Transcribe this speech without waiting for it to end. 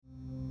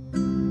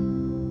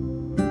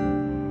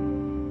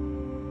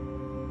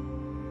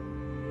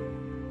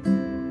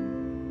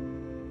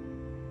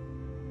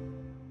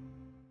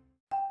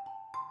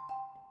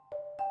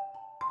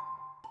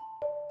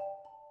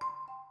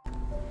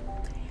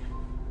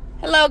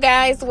Hello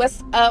guys,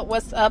 what's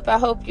up? I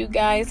hope you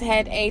guys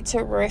had a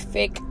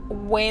terrific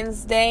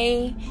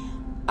Wednesday.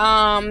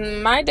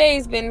 My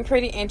day's been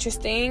pretty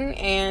interesting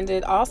and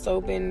it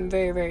also been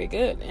very, very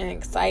good and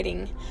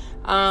exciting.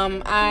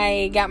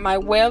 I got my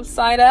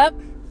website up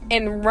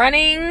and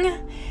running.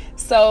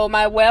 So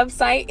my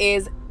website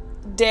is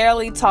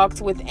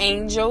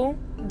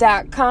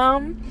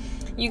dailytalkswithangel.com.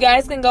 You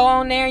guys can go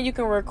on there. You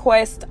can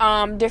request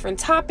different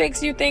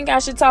topics you think I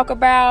should talk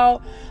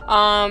about.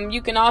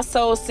 You can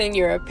also send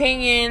your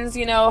opinions,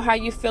 how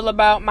you feel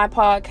about my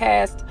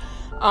podcast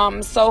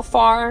so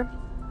far.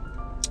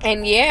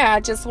 And yeah, I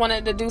just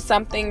wanted to do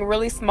something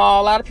really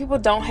small. A lot of people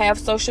don't have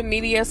social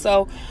media,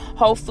 so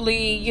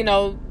hopefully,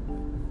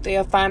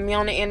 they'll find me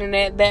on the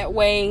internet that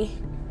way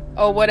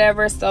or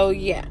whatever. So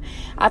yeah,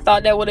 I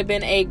thought that would have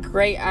been a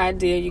great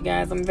idea, you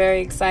guys. I'm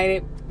very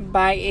excited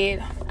by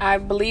it. I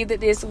believe that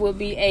this will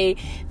be a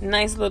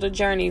nice little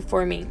journey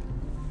for me.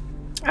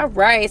 All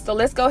right, so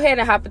let's go ahead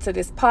and hop into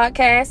this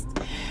podcast.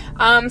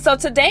 So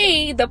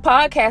today the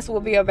podcast will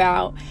be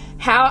about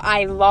how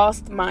I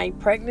lost my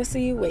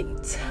pregnancy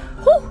weight.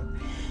 Whew.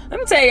 Let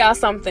me tell y'all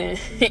something.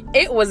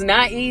 It was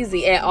not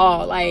easy at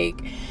all.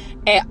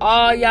 At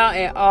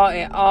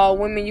all.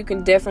 Women, you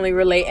can definitely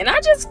relate. And I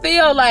just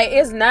feel like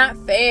it's not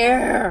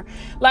fair.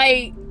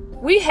 We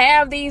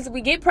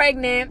get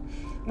pregnant.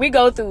 We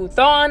go through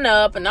throwing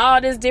up and all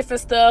this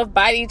different stuff,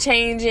 body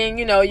changing,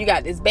 you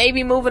got this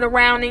baby moving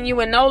around in you,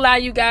 and no lie,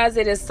 you guys,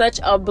 it is such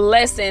a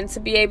blessing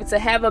to be able to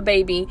have a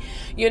baby,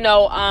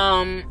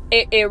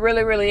 it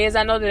really, really is.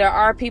 I know that there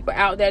are people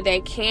out there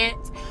that can't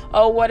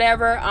or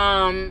whatever,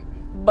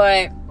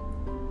 but,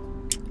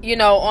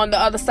 on the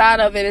other side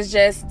of it is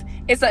just,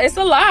 it's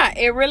a lot.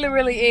 It really,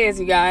 really is,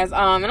 you guys,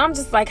 and I'm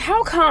just like,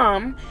 how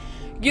come,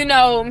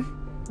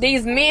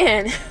 these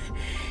men...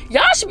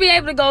 Y'all should be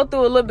able to go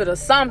through a little bit of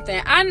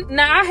something.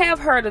 I have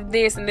heard of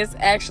this, and this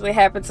actually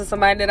happened to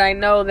somebody that I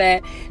know,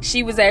 that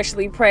she was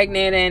actually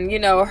pregnant, and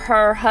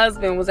her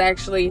husband was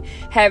actually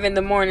having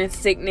the morning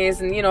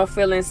sickness and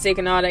feeling sick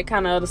and all that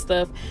kind of other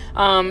stuff.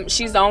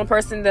 She's the only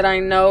person that I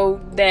know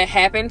that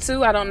happened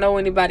to. I don't know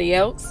anybody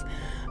else.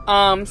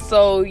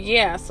 So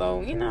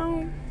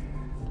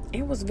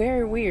it was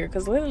very weird,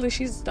 because literally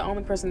she's the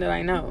only person that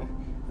I know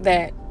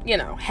that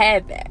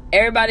had that.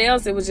 Everybody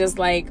else, it was just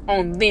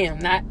on them,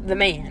 not the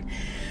man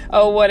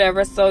or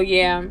whatever. So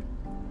yeah,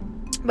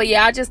 but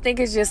yeah, I just think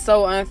it's just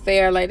so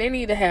unfair. They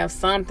need to have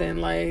something,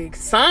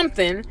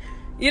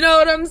 you know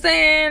what I'm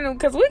saying?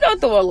 Because we go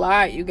through a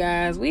lot, you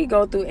guys. We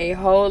go through a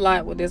whole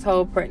lot with this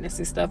whole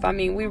pregnancy stuff. I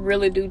mean, we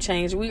really do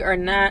change. We are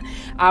not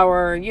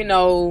our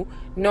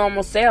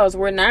normal selves.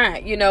 We're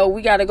not,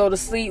 we got to go to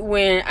sleep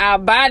when our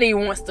body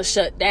wants to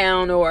shut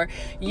down, or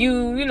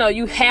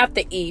you have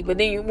to eat, but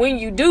then when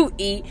you do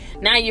eat,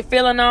 now you're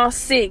feeling all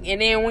sick,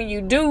 and then when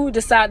you do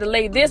decide to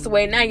lay this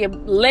way, now your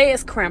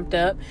legs cramped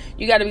up.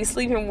 You got to be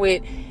sleeping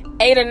with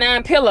 8 or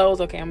 9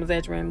 pillows. Okay, I'm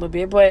exaggerating a little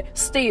bit, but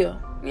still,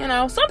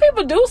 some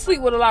people do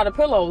sleep with a lot of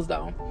pillows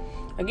though.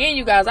 Again,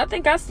 you guys, I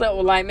think I slept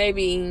with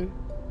maybe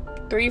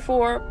 3,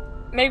 4,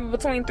 maybe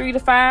between 3 to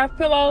 5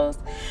 pillows.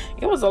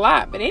 It was a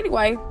lot, but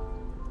anyway.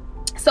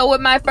 So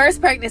with my first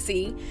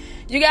pregnancy,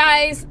 you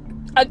guys,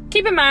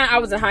 keep in mind, I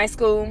was in high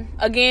school.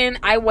 Again,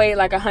 I weighed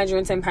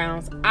 110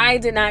 pounds. I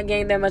did not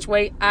gain that much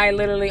weight. I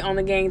literally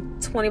only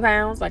gained 20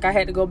 pounds. I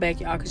had to go back,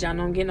 y'all, because y'all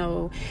know I'm getting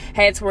old.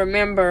 Had to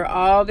remember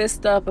all this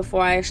stuff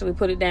before I actually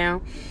put it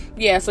down.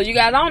 Yeah, so you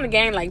guys, I only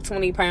gained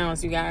 20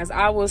 pounds, you guys.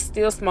 I was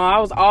still small. I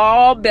was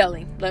all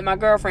belly. Let my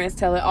girlfriends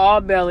tell it,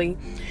 all belly.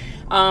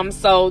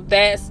 So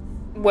that's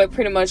what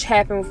pretty much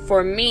happened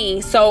for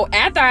me. So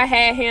after I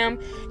had him,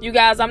 you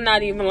guys, I'm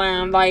not even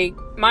lying,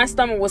 my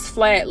stomach was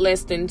flat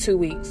less than 2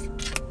 weeks.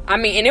 I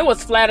mean, and it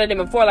was flatter than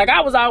before.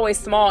 I was always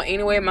small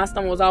anyway. My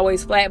stomach was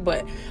always flat,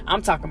 but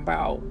I'm talking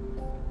about,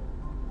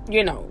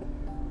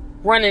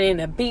 running in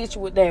the beach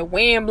with that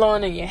wind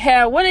blowing in your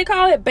hair. What do they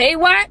call it?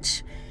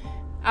 Baywatch?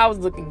 I was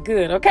looking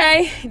good,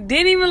 okay?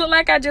 Didn't even look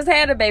like I just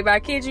had a baby.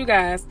 I kid you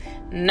guys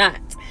not.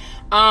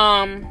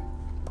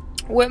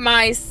 With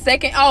my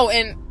second,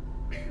 and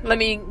let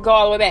me go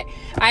all the way back.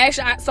 I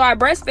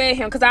breastfed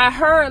him, because I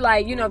heard,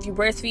 if you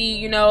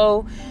breastfeed,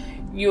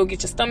 you'll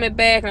get your stomach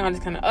back and all this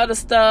kind of other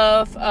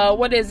stuff.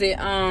 What is it?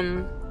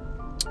 Your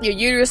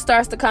uterus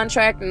starts to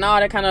contract and all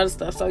that kind of other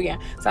stuff. So yeah.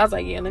 So I was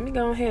like, yeah, let me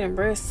go ahead and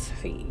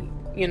breastfeed,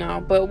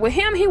 But with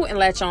him, he wouldn't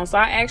latch on. So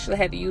I actually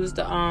had to use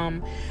the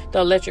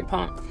electric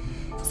pump.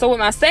 So with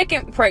my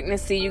second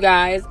pregnancy, you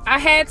guys, I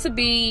had to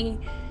be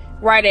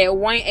right at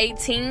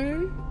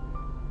 118.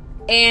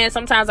 And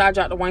sometimes I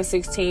dropped to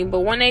 116, but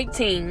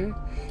 118.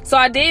 So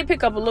I did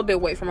pick up a little bit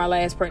of weight from my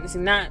last pregnancy.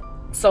 Not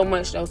so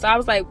much though. So I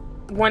was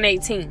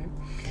 118.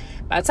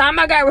 By the time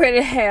I got ready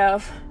to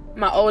have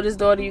my oldest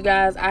daughter, you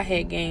guys, I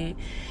had gained.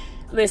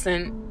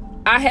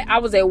 Listen, I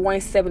was at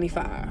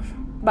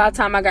 175 by the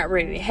time I got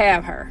ready to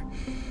have her.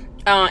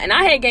 And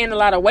I had gained a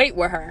lot of weight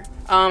with her.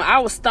 I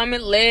was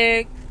stomach,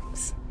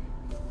 legs,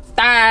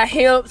 thigh,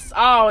 hips,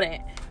 all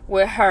that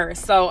with her.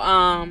 So,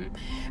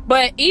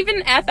 but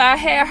even after I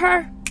had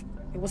her,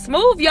 it was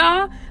smooth,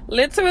 y'all.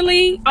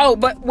 literally. Oh,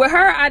 but with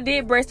her, I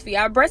did breastfeed.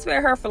 I breastfed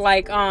her for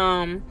like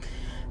 5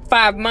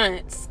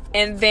 months,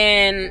 and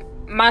then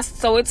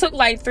so it took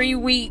like 3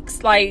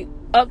 weeks, like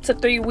up to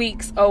 3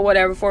 weeks or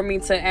whatever, for me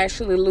to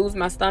actually lose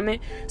my stomach.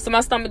 So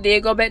my stomach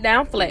did go back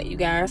down flat, you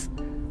guys.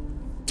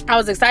 I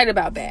was excited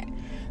about that.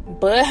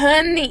 But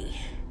honey,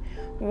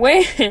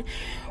 when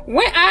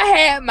I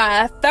had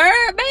my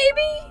third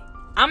baby,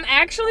 I'm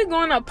actually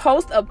going to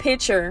post a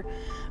picture,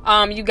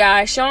 you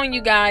guys, showing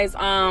you guys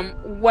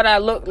what I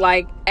looked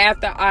like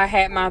after I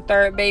had my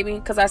third baby,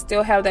 because I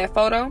still have that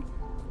photo.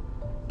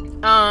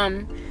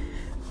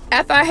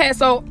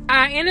 So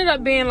I ended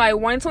up being like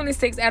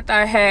 126 after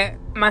I had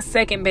my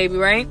second baby,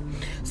 right?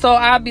 So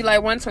I'll be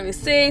like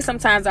 126.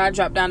 Sometimes I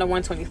drop down to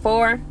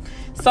 124.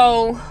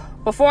 So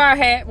before I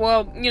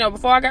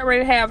got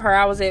ready to have her,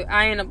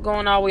 I ended up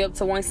going all the way up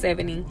to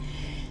 170.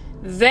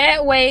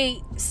 That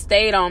weight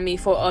stayed on me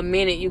for a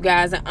minute, you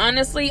guys. And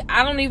honestly,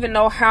 I don't even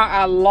know how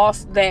I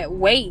lost that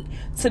weight,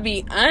 to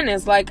be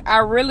honest. Like, I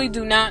really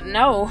do not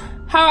know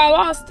how I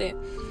lost it.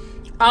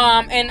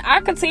 And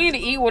I continue to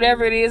eat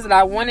whatever it is that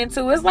I wanted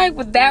to. It's like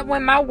with that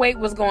one, my weight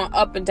was going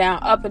up and down,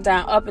 up and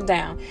down, up and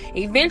down.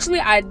 Eventually,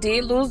 I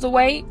did lose the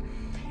weight.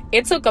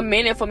 It took a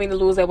minute for me to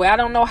lose that weight. I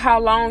don't know how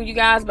long, you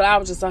guys, but I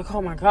was just like,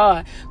 oh my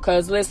God.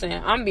 Because listen,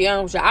 I'm gonna be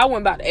honest with you, I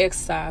went about to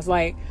exercise.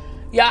 Like,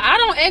 y'all, I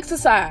don't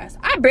exercise.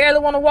 I barely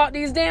want to walk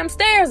these damn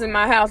stairs in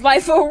my house.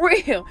 Like, for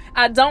real.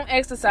 I don't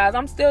exercise.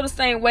 I'm still the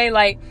same way.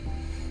 Like,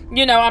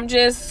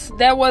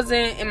 that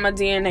wasn't in my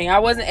DNA. I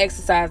wasn't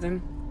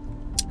exercising.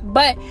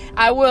 But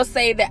I will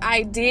say that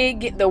I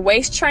did get the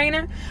waist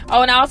trainer.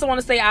 Oh, and I also want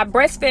to say I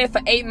breastfed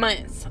for 8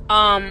 months.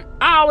 I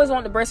always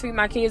want to breastfeed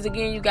my kids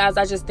again, you guys.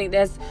 I just think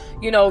that's,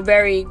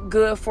 very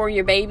good for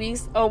your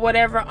babies or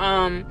whatever.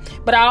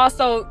 But I'm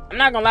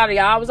not gonna lie to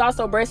y'all, I was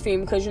also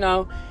breastfeeding because,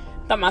 I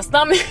thought my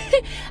stomach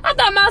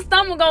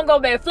was gonna go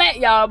back flat,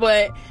 y'all.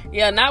 But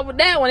yeah, not with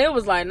that one. It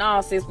was like,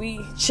 nah, sis, we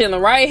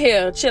chilling right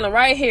here.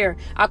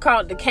 I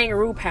call it the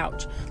kangaroo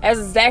pouch. That's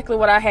exactly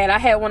what I had. I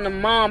had one of the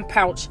mom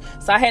pouch,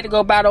 so I had to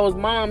go buy those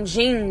mom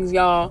jeans,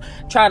 y'all.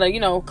 Try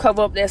to,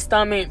 cover up that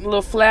stomach,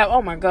 little flap.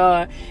 Oh my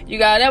God, you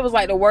guys, that was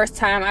like the worst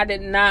time. I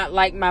did not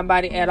like my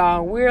body at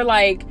all. We're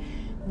like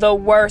the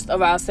worst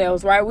of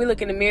ourselves, right? We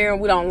look in the mirror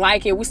and we don't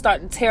like it. We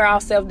start to tear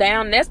ourselves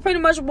down. And that's pretty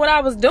much what I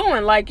was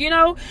doing. Like,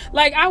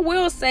 I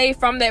will say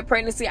from that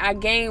pregnancy, I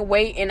gained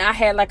weight and I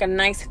had like a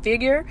nice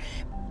figure.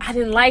 I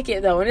didn't like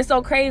it though. And it's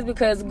so crazy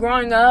because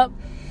growing up,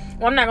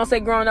 well, I'm not going to say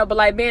growing up, but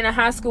like being in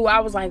high school, I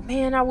was like,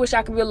 man, I wish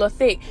I could be a little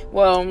thick.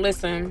 Well,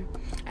 listen,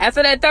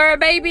 after that third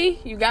baby,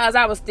 you guys,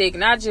 I was thick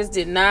and I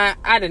did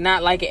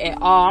not like it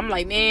at all. I'm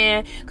like,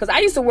 man, because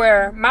I used to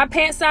wear, my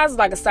pant size was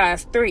like a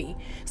size 3.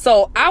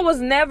 So I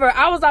was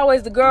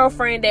always the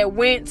girlfriend that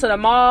went to the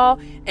mall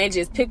and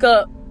just pick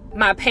up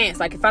my pants.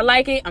 Like, if I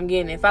like it, I'm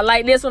getting it. If I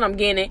like this one, I'm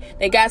getting it.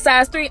 They got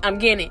size 3, I'm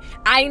getting it.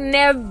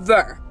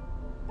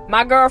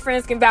 My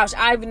girlfriends can vouch,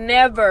 I've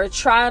never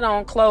tried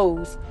on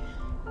clothes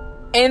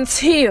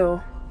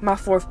until my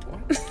fourth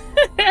one.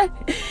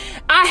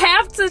 I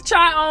have to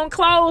try on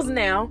clothes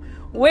now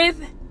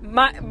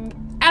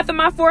after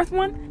my fourth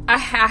one. I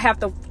have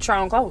to try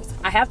on clothes.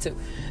 I have to.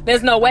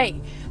 There's no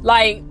way.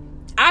 Like,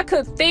 I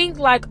could think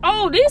like,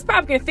 oh, these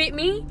probably can fit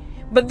me,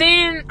 but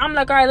then I'm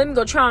like, all right, let me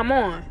go try them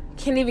on.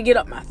 Can't even get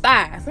up my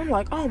thighs. I'm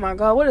like, oh my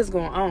God, what is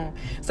going on?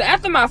 So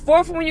after my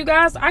fourth one, you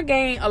guys, I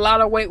gained a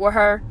lot of weight with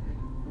her.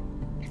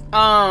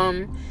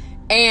 And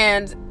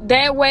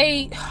that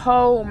weight,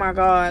 oh my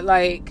God,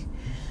 like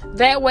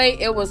that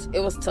weight, it was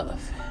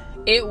tough.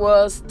 It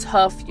was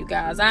tough, you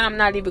guys. I'm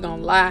not even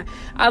gonna lie.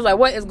 I was like,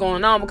 what is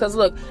going on? Because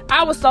look,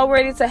 I was so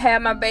ready to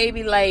have my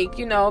baby. Like,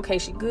 okay,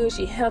 she good,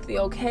 she healthy,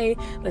 okay,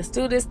 let's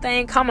do this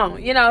thing, come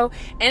on, and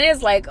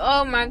it's like,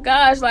 oh my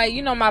gosh, like,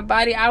 my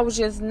body, I was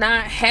just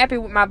not happy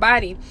with my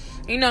body.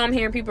 I'm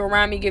hearing people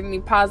around me giving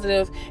me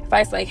positive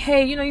advice like,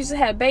 hey, you just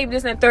had a baby,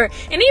 this and that, third.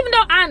 And even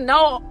though I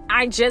know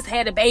I just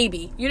had a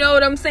baby, you know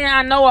what I'm saying?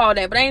 I know all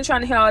that, but I ain't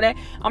trying to hear all that.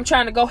 I'm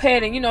trying to go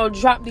ahead and,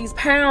 drop these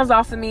pounds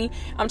off of me.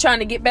 I'm trying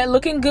to get back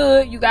looking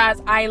good. You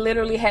guys, I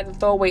literally had to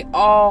throw away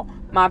all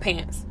my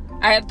pants.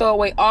 I had to throw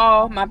away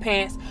all my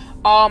pants,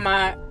 all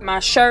my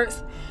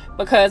shirts,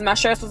 because my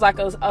shirts was like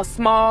a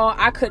small.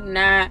 I could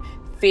not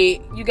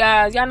fit. You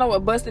guys, y'all know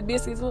what busted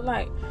biscuits look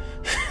like?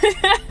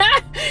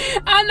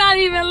 I'm not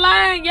even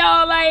lying,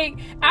 y'all. Like,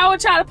 I would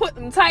try to put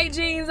them tight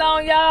jeans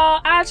on,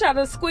 y'all. I try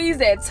to squeeze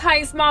that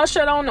tight small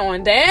shirt on,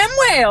 knowing damn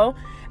well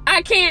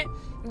I can't.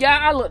 Y'all,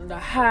 I looked a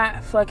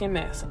hot fucking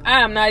mess.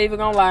 I am not even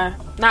gonna lie.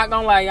 Not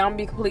gonna lie, y'all. I'm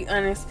gonna be completely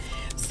honest.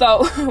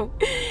 So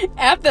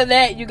after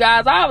that, you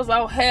guys, I was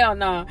like, oh hell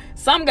no.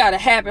 Something gotta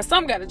happen.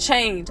 Something gotta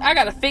change. I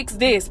gotta fix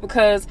this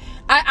because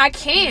I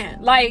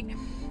can't. Like,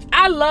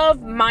 I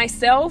love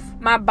myself,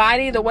 my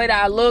body, the way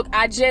that I look.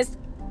 I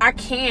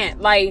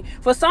can't. Like,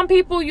 for some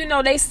people,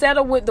 they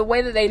settle with the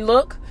way that they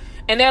look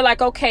and they're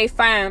like, okay,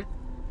 fine,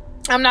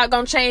 I'm not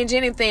gonna change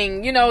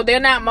anything. They're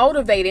not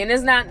motivated, and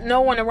there's not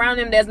no one around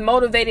them that's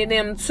motivated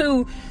them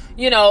to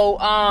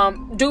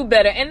do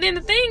better. And then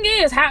the thing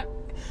is,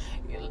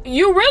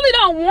 you really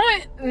don't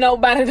want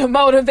nobody to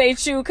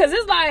motivate you, because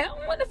it's like,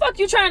 what the fuck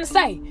you trying to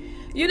say?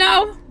 You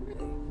know,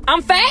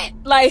 I'm fat,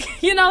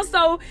 like, you know,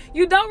 so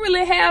you don't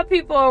really have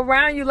people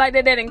around you like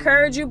that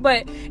encourage you.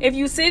 But if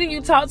you sit and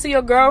you talk to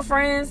your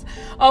girlfriends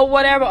or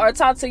whatever, or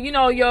talk to, you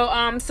know,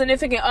 your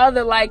significant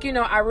other, like, you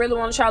know, I really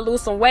want to try to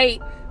lose some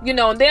weight, you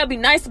know, and they'll be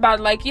nice about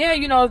it, like, yeah,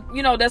 you know,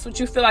 that's what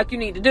you feel like you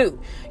need to do.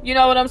 You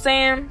know what I'm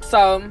saying?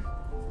 So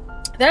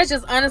that's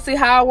just honestly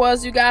how I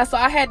was, you guys. So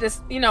I had to,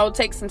 you know,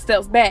 take some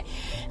steps back.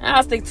 And I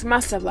was thinking to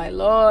myself, like,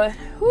 Lord,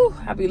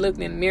 I be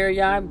looking in the mirror,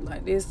 y'all, I be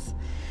like, this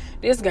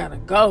gotta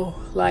go.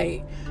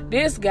 Like,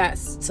 this got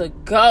to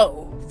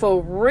go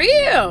for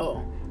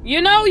real.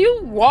 You know,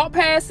 you walk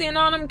past in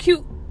all them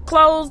cute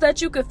clothes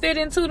that you could fit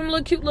into, them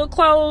little cute little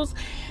clothes,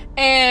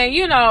 and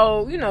you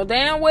know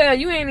damn well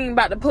you ain't even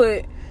about to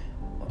put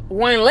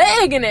one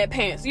leg in that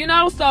pants, you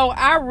know. So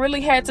I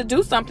really had to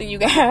do something, you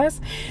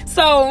guys.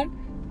 So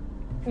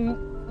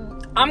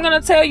I'm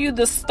gonna tell you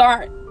the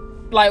start,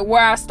 like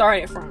where I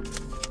started from.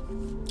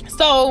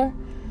 So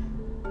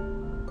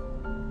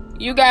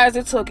you guys,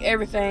 it took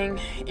everything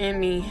in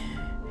me,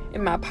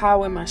 in my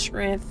power, in my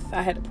strength.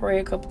 I had to pray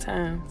a couple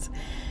times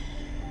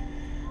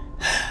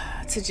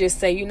to just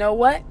say, you know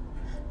what?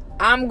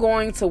 I'm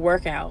going to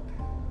work out.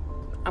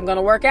 I'm going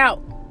to work out.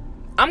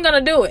 I'm going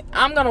to do it.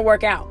 I'm going to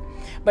work out.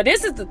 But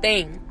this is the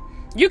thing.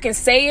 You can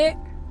say it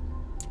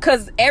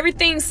because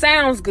everything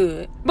sounds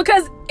good.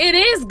 Because it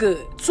is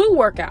good to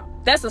work out.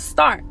 That's a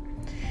start.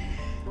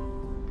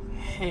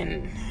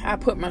 And I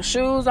put my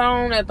shoes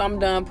on after I'm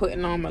done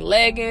putting on my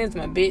leggings,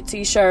 my big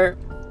t-shirt.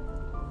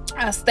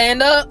 I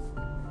stand up.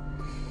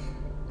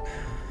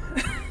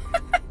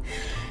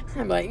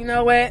 I'm like, you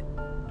know what?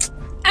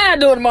 I'll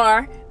do it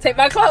tomorrow. Take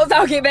my clothes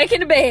off, get back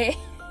in the bed.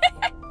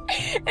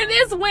 And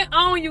this went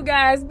on, you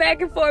guys,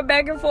 back and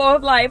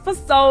forth, like for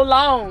so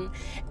long.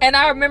 And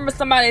I remember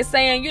somebody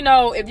saying, you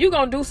know, if you're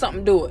going to do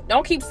something, do it.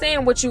 Don't keep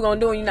saying what you're going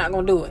to do and you're not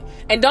going to do it.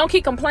 And don't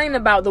keep complaining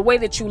about the way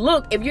that you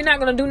look if you're not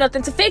going to do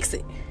nothing to fix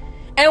it.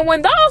 And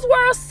when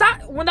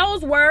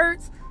those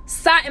words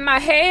sat in my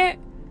head,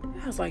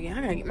 I was like, yeah,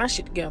 I gotta get my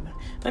shit together.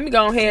 Let me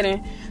go ahead.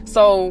 And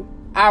so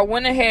I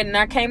went ahead and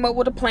I came up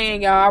with a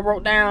plan, y'all. I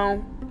wrote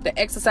down the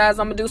exercise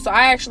I'm gonna do. So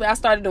I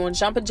started doing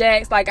jumping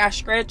jacks. Like, I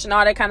stretch and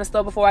all that kind of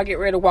stuff before I get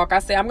ready to walk. I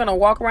said, I'm gonna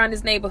walk around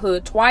this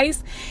neighborhood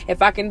twice.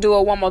 If I can do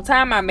it one more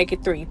time, I make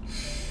it 3.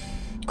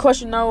 Of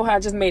course, you know, I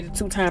just made it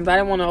 2 times. I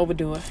didn't want to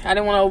overdo it.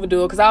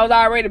 Because I was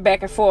already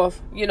back and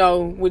forth, you know,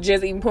 with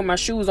just even putting my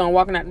shoes on,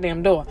 walking out the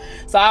damn door.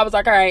 So I was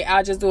like, all right,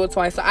 I'll just do it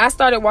twice. So I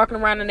started walking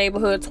around the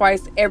neighborhood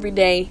twice every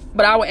day.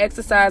 But I would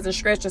exercise and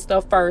stretch and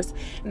stuff first.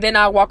 And then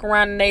I walk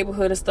around the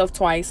neighborhood and stuff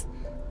twice.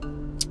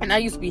 And I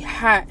used to be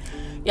hot.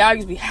 Y'all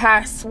used to be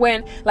hot,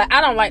 sweating. Like, I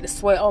don't like to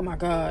sweat. Oh my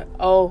God.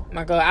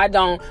 I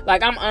don't.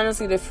 Like, I'm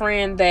honestly the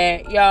friend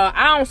that, y'all,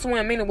 I don't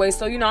swim anyway.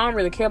 So, you know, I don't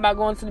really care about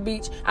going to the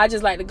beach. I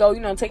just like to go,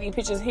 you know, take these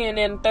pictures here and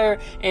there and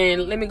third,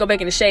 and let me go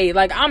back in the shade.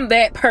 Like, I'm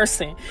that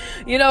person.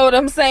 You know what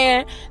I'm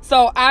saying?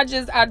 So, I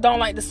don't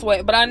like to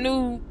sweat. But I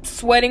knew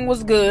sweating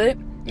was good.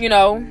 You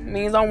know,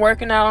 means I'm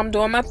working out. I'm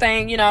doing my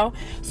thing, you know.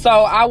 So,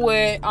 I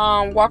would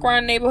walk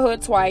around the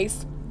neighborhood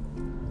twice.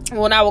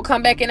 When I would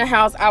come back in the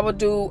house, I would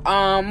do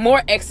more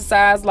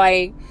exercise.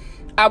 Like,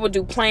 I would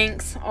do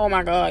planks. Oh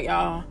my God,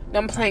 y'all,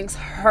 them planks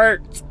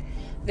hurt.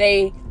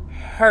 They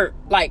hurt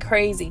like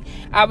crazy.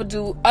 I would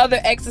do other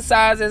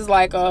exercises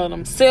like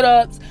them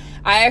sit-ups.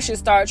 I actually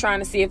started trying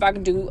to see if I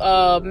can do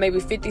maybe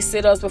 50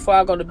 sit-ups before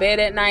I go to bed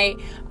at night.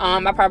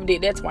 I probably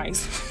did that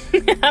twice.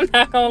 I'm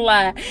not gonna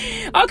lie.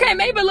 Okay,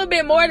 maybe a little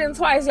bit more than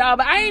twice, y'all,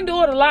 but I ain't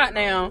do it a lot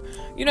now.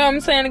 You know what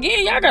I'm saying?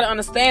 Again, y'all gotta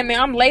understand,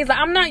 man, I'm lazy.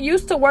 I'm not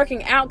used to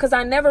working out because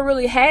I never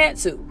really had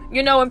to.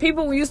 You know, and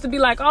people used to be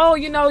like, oh,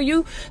 you know,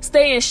 you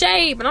stay in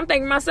shape. And I'm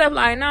thinking to myself,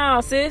 like,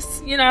 nah,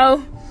 sis, you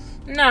know,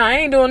 nah, I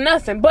ain't doing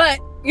nothing. But,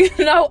 you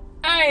know,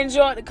 I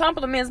enjoyed the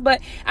compliments, but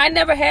I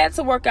never had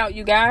to work out,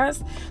 you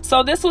guys.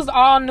 So this was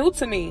all new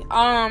to me.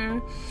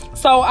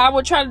 So I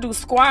would try to do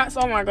squats.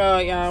 Oh my God,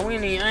 y'all. I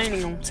ain't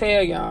even gonna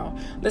tell y'all.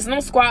 Listen,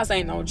 them squats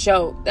ain't no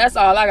joke. That's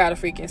all I gotta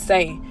freaking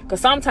say.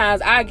 Cause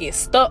sometimes I get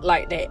stuck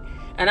like that.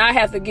 And I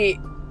have to get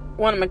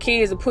one of my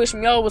kids to push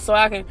me over so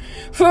I can,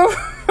 for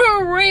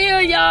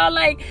real, y'all.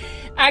 Like,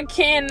 I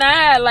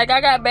cannot. Like, I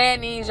got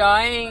bad knees, y'all.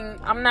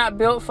 I'm not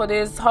built for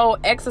this whole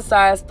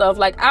exercise stuff.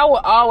 Like, I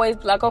would always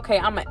be like, okay,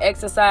 I'm gonna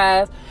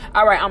exercise.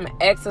 All right, I'm gonna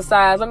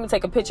exercise. Let me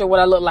take a picture of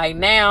what I look like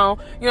now.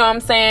 You know what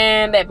I'm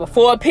saying? That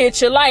before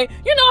picture. Like,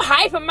 you know,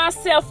 hyping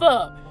myself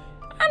up.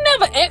 I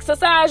never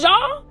exercised,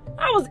 y'all.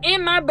 I was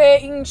in my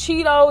bed eating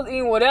Cheetos,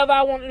 eating whatever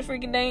I wanted to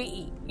freaking day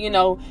eat. You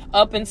know,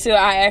 up until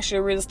I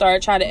actually really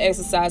started trying to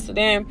exercise. So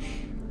then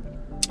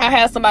I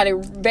had somebody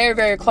very,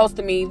 very close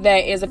to me that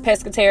is a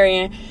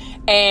pescatarian.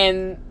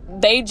 And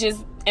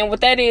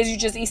what that is, you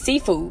just eat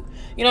seafood.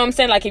 You know what I'm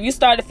saying? Like, if you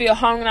start to feel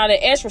hungry and all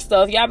that extra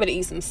stuff, y'all better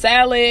eat some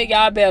salad.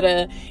 Y'all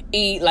better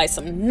eat, like,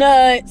 some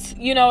nuts.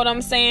 You know what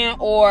I'm saying?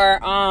 Or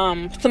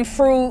some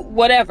fruit,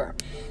 whatever.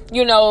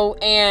 You know,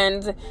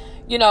 and,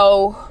 you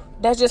know,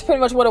 that's just pretty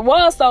much what it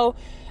was. So,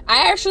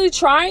 I actually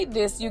tried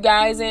this, you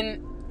guys.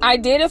 And I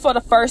did it for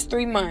the first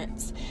 3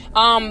 months.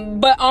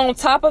 But on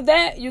top of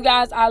that, you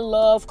guys, I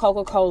love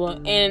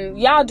Coca-Cola. And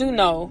y'all do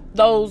know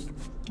those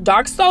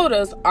dark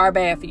sodas are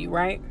bad for you,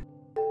 right?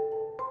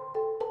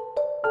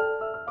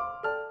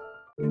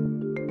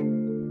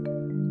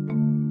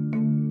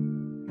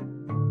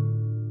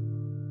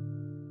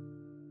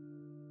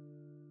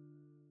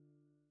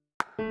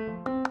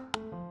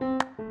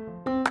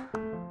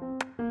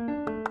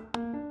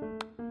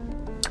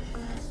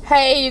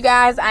 Hey, you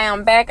guys, I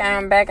am back.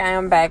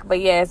 But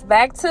yes,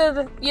 back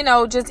to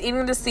the, just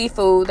eating the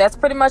seafood. That's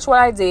pretty much what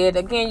I did.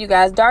 Again, you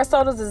guys, dark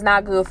sodas is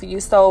not good for you.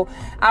 So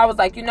I was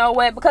like, you know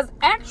what? Because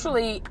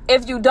actually,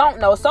 if you don't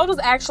know, sodas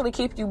actually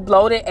keep you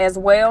bloated as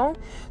well.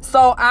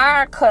 So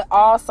I cut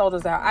all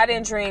sodas out. I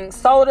didn't drink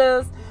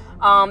sodas.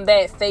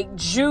 That fake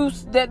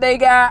juice that they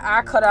got,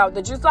 I cut out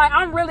the juice. Like,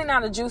 I'm really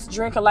not a juice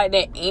drinker like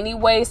that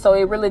anyway, so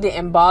it really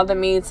didn't bother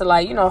me to,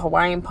 like,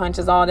 Hawaiian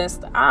punches, all that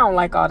stuff. I don't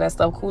like all that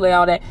stuff. Kool-Aid,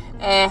 all that.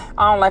 I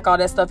don't like all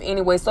that stuff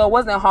anyway, so it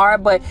wasn't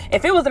hard. But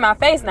if it was in my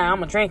face now,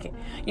 I'm gonna drink it,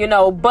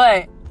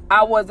 but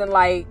I wasn't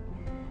like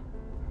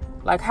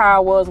how I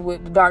was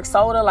with the dark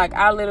soda. Like,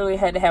 I literally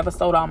had to have a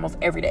soda almost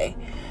every day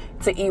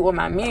to eat with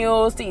my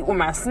meals, to eat with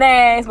my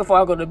snacks, before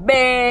I go to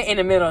bed, in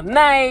the middle of the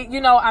night.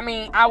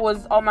 I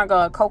was, oh my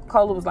God,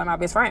 Coca-Cola was like my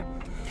best friend.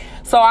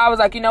 So I was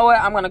like, you know what?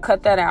 I'm going to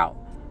cut that out.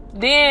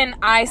 Then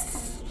I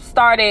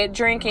started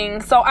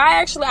drinking. So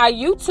I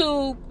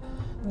YouTube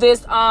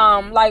this,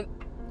 like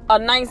a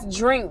nice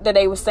drink that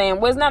they were saying.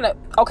 Well, it's not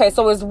okay,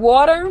 so it's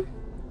water,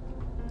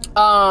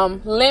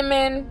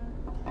 lemon,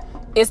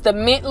 it's the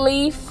mint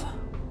leaf.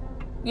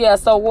 Yeah,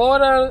 so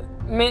water,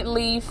 mint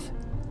leaf,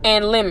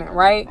 and lemon,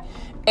 right?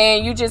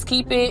 And you just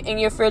keep it in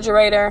your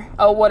refrigerator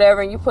or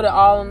whatever, and you put it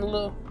all in a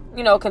little,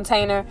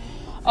 container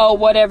or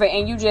whatever,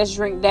 and you just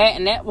drink that.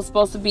 And that was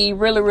supposed to be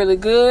really, really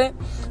good.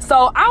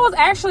 So I was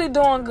actually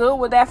doing good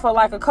with that for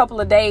like a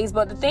couple of days.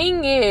 But the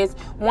thing is,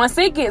 once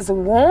it gets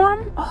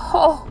warm,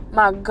 oh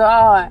my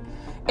God,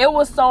 it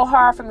was so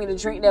hard for me to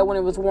drink that when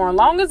it was warm.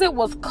 Long as it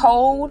was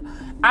cold,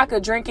 I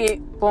could drink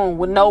it, boom,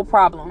 with no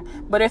problem.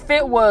 But if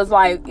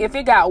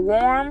it got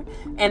warm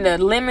and the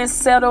lemon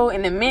settled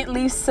and the mint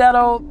leaf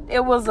settled,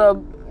 it was a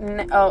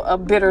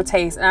bitter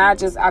taste, and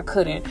I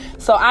couldn't.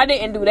 So I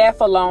didn't do that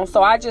for long.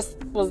 So I just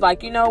was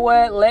like, you know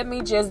what? Let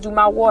me just do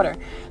my water.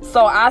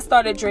 So I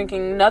started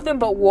drinking nothing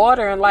but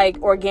water and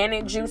like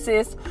organic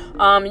juices.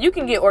 You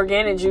can get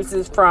organic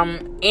juices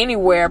from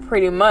anywhere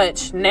pretty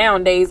much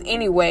nowadays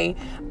anyway.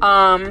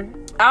 I'll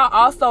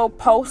also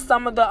post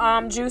some of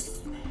the juice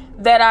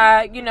that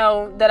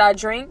I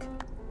drink.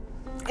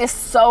 It's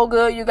so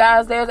good, you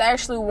guys. There's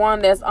actually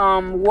one that's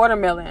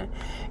watermelon,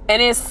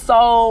 and it's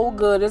so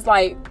good. It's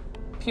like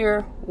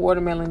pure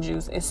watermelon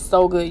juice. It's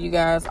so good, you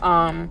guys.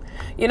 And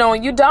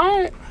you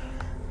don't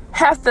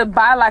have to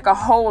buy like a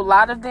whole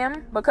lot of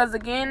them, because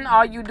again,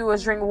 all you do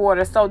is drink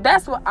water. So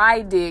that's what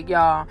I did,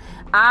 y'all.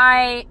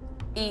 I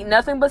eat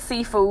nothing but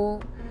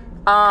seafood,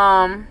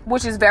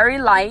 which is very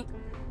light.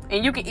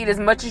 And you can eat as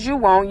much as you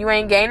want. You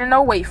ain't gaining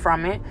no weight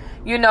from it.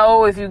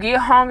 If you get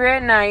hungry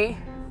at night,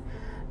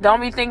 don't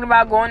be thinking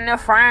about going in there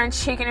frying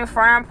chicken and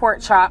frying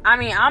pork chop.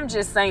 I'm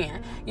just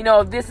saying,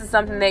 if this is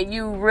something that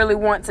you really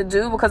want to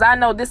do, because I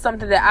know this is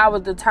something that I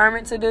was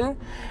determined to do.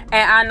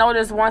 And I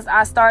noticed once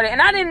I started,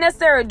 and I didn't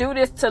necessarily do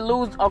this to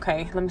lose.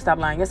 Okay, let me stop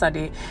lying. Yes, I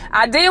did.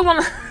 I did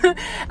want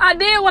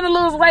to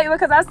lose weight,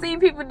 because I seen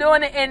people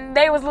doing it and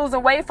they was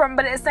losing weight from it.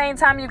 But at the same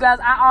time, you guys,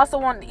 I also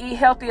want to eat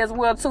healthy as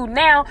well too.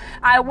 Now,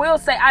 I will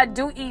say I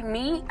do eat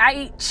meat. I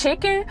eat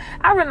chicken.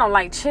 I really don't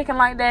like chicken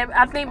like that.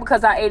 I think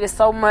because I ate it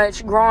so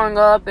much growing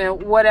up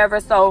and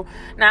whatever. So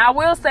now I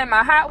will say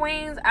my hot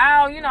wings,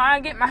 I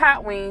get my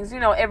hot wings,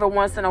 every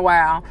once in a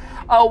while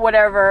or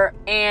whatever.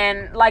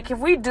 And like, if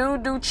we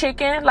do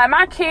chicken, like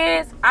my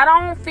kids, I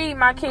don't feed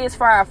my kids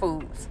fried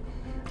foods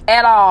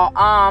at all.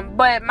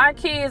 But my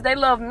kids, they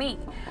love meat,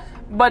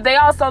 but they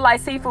also like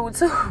seafood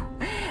too.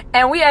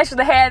 And we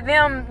actually had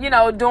them,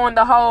 doing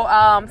the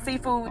whole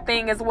seafood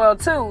thing as well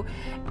too.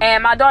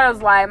 And my daughter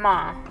was like,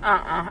 Mom,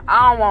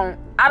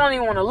 I don't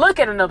even want to look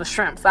at another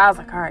shrimp. So I was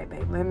like, all right,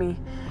 babe, let me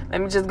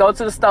just go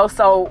to the stove.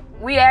 So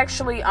we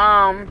actually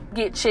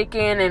get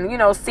chicken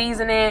and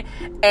season it.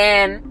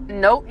 And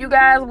nope, you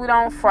guys, we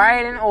don't fry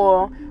it in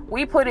oil.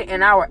 We put it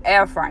in our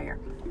air fryer.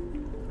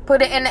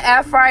 Put it in the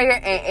air fryer,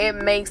 and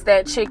it makes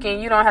that chicken.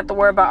 You don't have to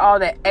worry about all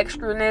that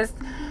extraness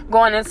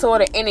going into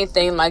it or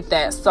anything like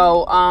that.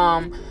 So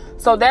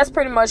so that's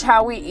pretty much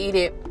how we eat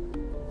it.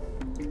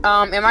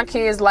 And my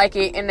kids like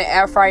it in the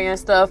air fryer and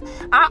stuff.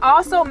 I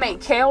also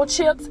make kale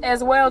chips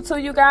as well too,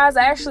 you guys.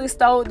 I actually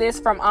stole this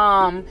from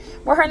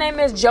what her name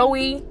is,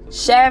 Joey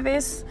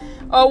Chavis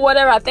or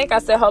whatever. I think I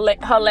said her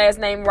last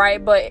name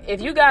right. But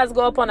if you guys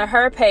go up on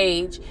her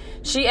page,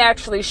 she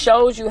actually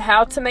shows you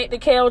how to make the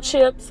kale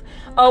chips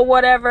or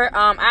whatever.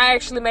 I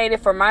actually made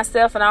it for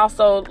myself, and I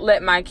also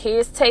let my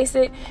kids taste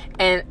it.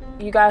 And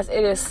you guys,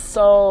 it is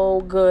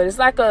so good. It's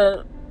like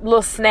a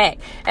little snack.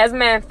 As a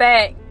matter of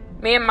fact,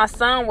 me and my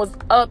son was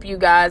up, you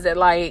guys, at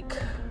like,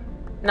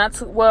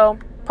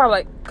 probably probably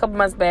like a couple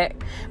months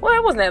back. Well,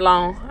 it wasn't that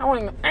long.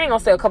 I ain't gonna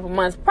say a couple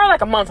months, probably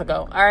like a month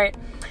ago. All right.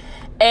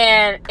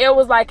 And it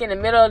was like in the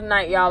middle of the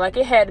night, y'all. Like,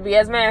 it had to be.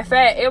 As a matter of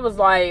fact, it was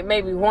like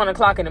maybe 1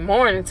 o'clock in the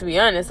morning, to be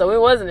honest. So it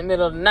was in the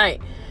middle of the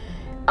night.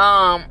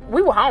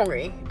 We were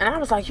hungry. And I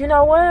was like, you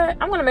know what?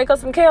 I'm going to make us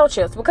some kale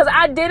chips. Because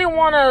I didn't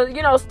want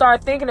to,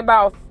 start thinking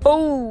about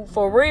food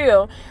for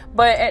real.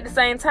 But at the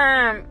same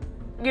time,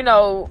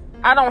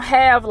 I don't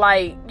have,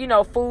 like,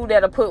 food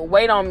that'll put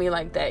weight on me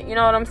like that. You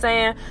know what I'm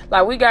saying?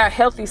 Like, we got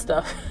healthy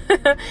stuff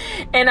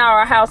in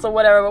our house or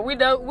whatever.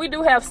 But we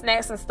do have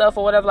snacks and stuff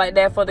or whatever like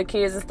that for the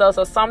kids and stuff.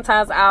 So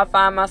sometimes I'll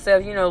find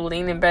myself,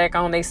 leaning back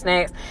on their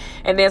snacks.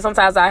 And then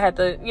sometimes I have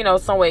to,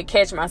 some way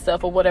catch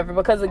myself or whatever.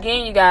 Because,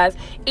 again, you guys,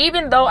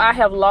 even though I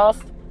have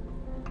lost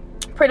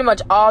pretty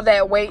much all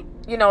that weight,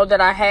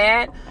 that I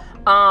had,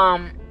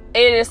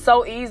 it is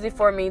so easy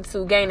for me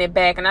to gain it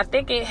back. And I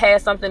think it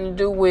has something to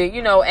do with,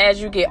 as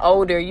you get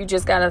older, you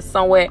just got to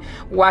somewhat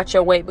watch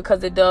your weight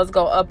because it does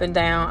go up and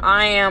down.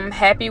 I am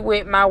happy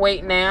with my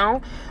weight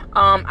now.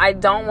 I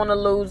don't want to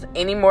lose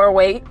any more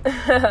weight.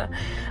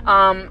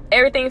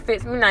 Everything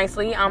fits me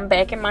nicely. I'm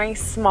back in my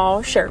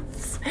small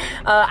shirts.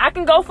 I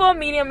can go for a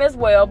medium as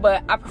well,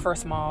 but I prefer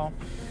small.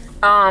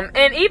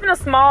 And even a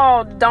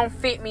small don't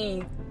fit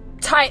me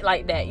tight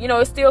like that.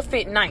 It still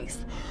fit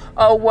nice.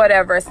 Or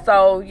whatever.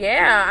 So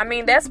yeah, I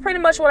mean, that's pretty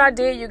much what I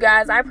did, you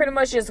guys. I pretty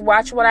much just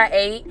watched what I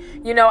ate.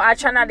 I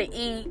try not to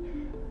eat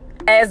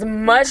as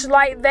much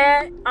like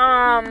that.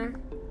 And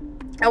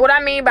what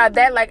I mean by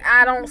that, like,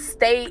 I don't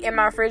stay in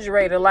my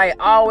refrigerator, like,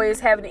 always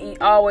having to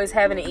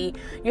eat.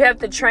 You have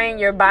to train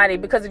your body,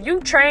 because if you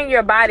train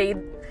your body,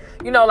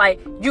 like,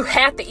 you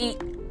have to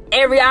eat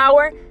every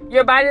hour,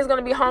 your body is going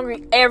to be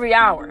hungry every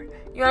hour.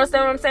 You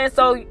understand what I'm saying?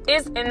 So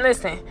and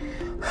listen,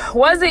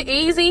 was it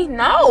easy?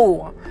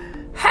 No.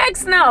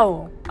 Heck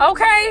no.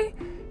 Okay?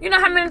 You know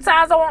how many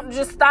times I want to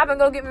just stop and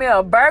go get me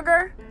a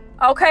burger?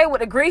 Okay?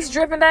 With the grease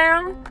dripping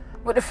down.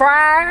 With the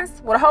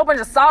fries. With a whole bunch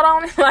of salt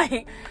on it.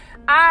 Like,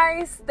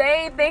 I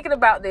stayed thinking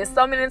about this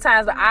so many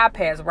times that I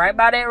pass right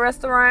by that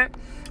restaurant.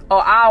 Or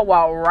I'll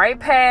walk right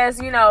past,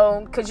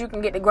 because you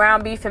can get the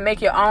ground beef and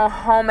make your own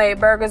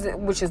homemade burgers,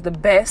 which is the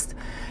best.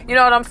 You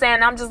know what I'm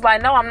saying? I'm just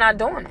like, no, I'm not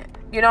doing it.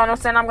 You know what I'm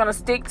saying? I'm going to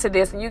stick to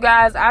this. And you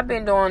guys, I've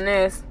been doing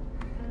this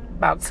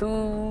about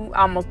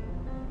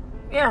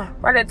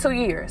right at 2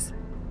 years.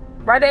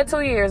 Right at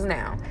 2 years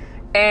now.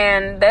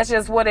 And that's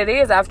just what it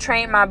is. I've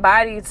trained my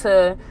body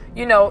to,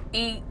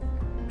 eat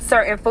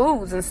certain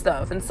foods and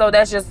stuff. And so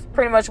that's just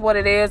pretty much what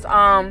it is.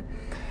 I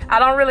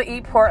don't really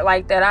eat pork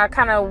like that. I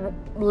kind of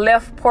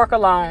left pork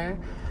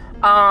alone.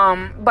 But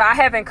I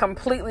haven't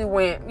completely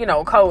went,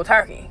 cold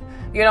turkey.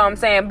 You know what I'm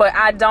saying? But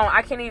I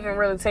can't even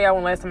really tell you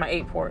when last time I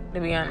ate pork, to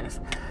be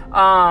honest.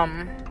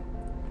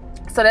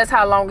 So that's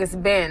how long it's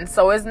been.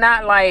 So it's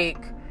not like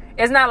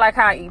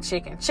how I eat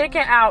chicken.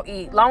 Chicken, I'll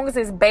eat. Long as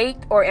it's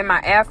baked or in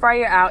my air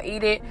fryer, I'll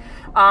eat it.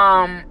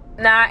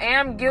 Now, I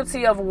am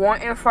guilty of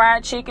wanting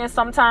fried chicken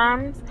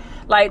sometimes.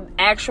 Like,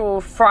 actual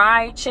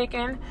fried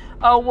chicken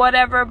or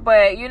whatever.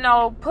 But,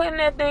 putting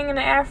that thing in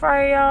the air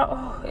fryer,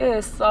 y'all, it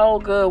is so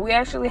good. I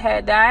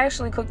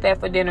actually cooked that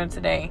for dinner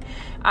today.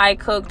 I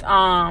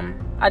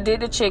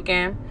did the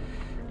chicken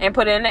and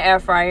put it in the air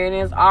fryer, and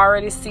it's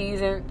already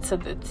seasoned to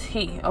the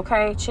T.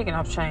 Okay? Chicken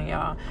off chain,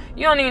 y'all.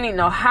 You don't even need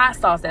no hot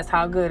sauce. That's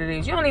how good it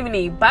is. You don't even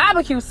need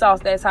barbecue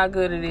sauce. That's how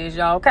good it is,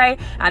 y'all. Okay?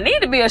 I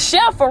need to be a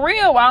chef for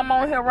real while I'm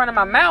on here running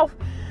my mouth.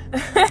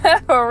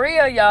 For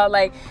real, y'all.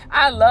 Like,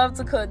 I love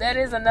to cook. That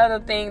is another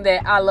thing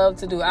that I love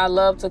to do. I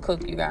love to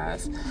cook, you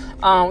guys.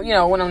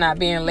 When I'm not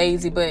being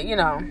lazy. But,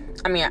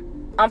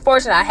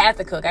 unfortunately, I have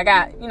to cook. I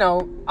got,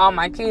 all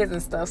my kids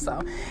and stuff,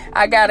 so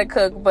I gotta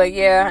cook. But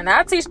yeah, and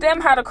I teach them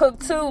how to cook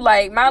too.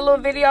 Like, my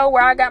little video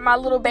where I got my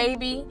little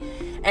baby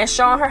and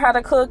showing her how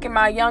to cook, and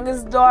my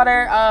youngest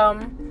daughter,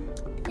 I'm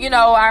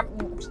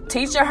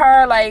teaching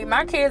her. Like,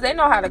 my kids, they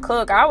know how to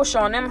cook. I was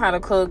showing them how to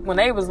cook when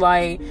they was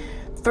like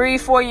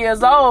 3-4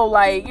 years old,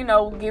 like,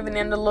 giving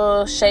them the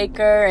little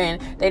shaker,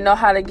 and they know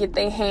how to get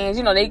their hands,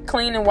 they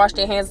clean and wash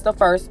their hands and stuff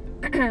first.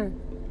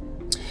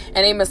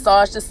 And they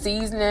massage the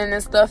seasoning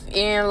and stuff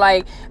in.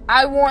 Like,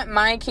 I want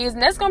my kids,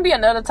 and that's going to be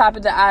another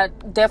topic that I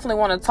definitely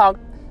want to talk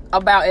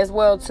about as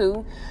well,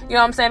 too. You know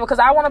what I'm saying? Because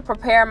I want to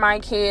prepare my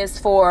kids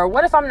for,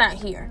 what if I'm not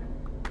here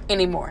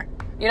anymore?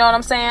 You know what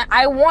I'm saying?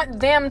 I want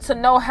them to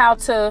know how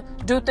to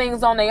do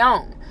things on their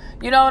own.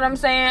 You know what I'm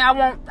saying?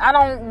 I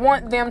don't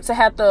want them to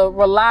have to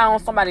rely on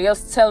somebody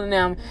else telling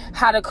them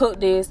how to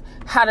cook this,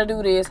 how to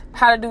do this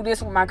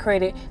with my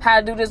credit, how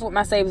to do this with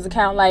my savings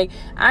account. Like,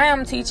 I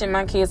am teaching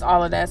my kids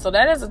all of that. So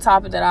that is a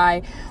topic that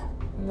I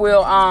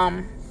will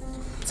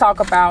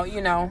talk about,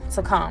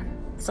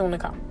 soon to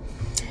come.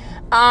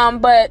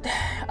 But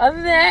other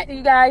than that,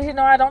 you guys,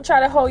 I don't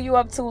try to hold you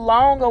up too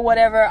long or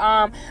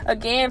whatever.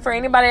 Again, for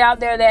anybody out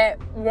there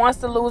that wants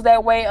to lose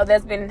that weight or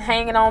that's been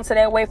hanging on to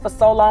that weight for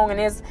so long, and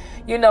is,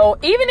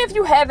 even if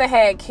you haven't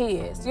had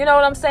kids, you know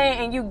what I'm saying,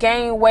 and you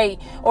gain weight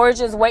or it's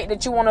just weight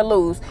that you want to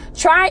lose,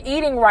 try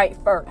eating right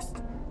first.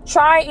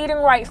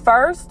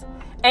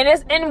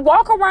 And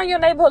walk around your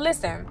neighborhood.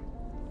 Listen,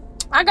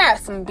 I got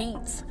some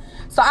beats.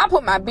 So I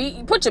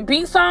put your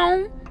beats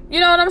on, you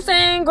know what I'm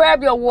saying?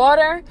 Grab your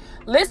water,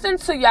 listen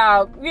to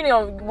y'all, you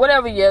know,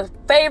 whatever your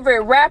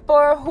favorite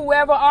rapper,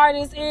 whoever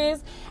artist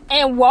is,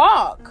 and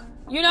walk.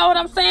 You know what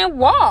I'm saying?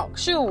 Walk.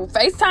 Shoot.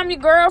 FaceTime your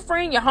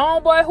girlfriend, your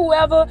homeboy,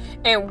 whoever,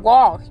 and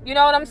walk. You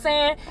know what I'm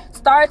saying?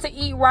 Start to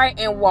eat right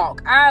and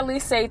walk. I at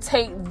least say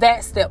take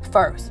that step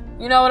first.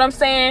 You know what I'm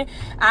saying?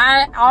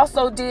 I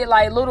also did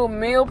like little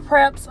meal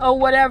preps or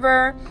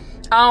whatever.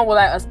 With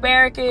like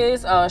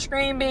asparagus,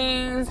 string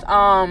beans.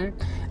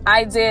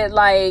 I did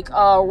like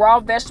raw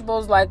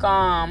vegetables like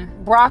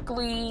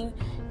broccoli,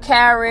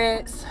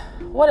 carrots.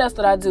 What else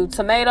did I do?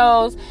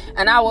 Tomatoes.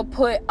 And I would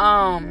put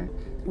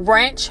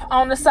ranch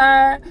on the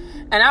side,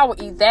 and I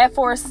would eat that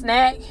for a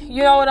snack.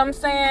 You know what I'm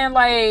saying?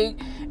 Like,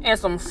 and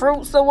some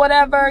fruits or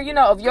whatever, you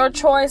know, of your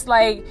choice.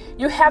 Like,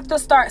 you have to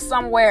start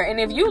somewhere. And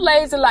if you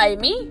lazy like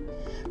me,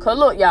 cause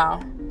look,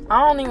 y'all,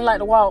 I don't even like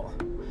to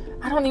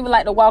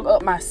walk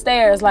up my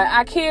stairs. Like,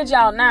 I kid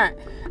y'all not.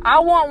 I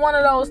want one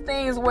of those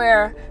things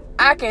where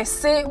I can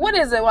sit. What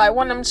is it? Like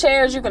one of them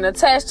chairs you can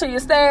attach to your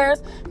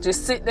stairs.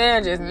 Just sit there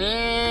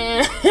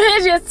and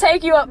just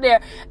take you up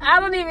there. I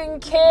don't even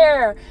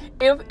care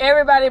if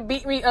everybody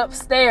beat me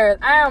upstairs.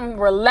 I am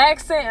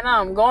relaxing and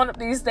I'm going up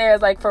these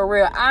stairs like for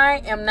real.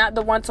 I am not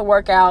the one to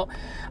work out.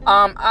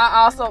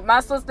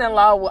 My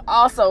sister-in-law will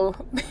also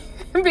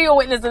be a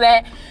witness to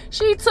that.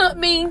 She took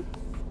me.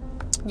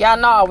 Y'all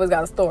know I always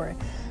got a story.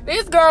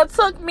 This girl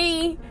took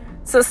me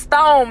to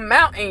Stone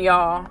Mountain,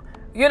 y'all.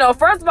 You know,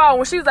 first of all,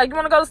 when she was like, you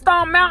want to go to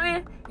Stone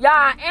Mountain? Y'all,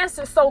 I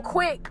answered so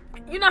quick.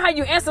 You know how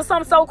you answer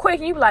something so quick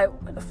and you be like,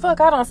 what the fuck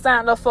I don't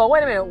sign up for?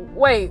 Wait a minute.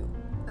 Wait.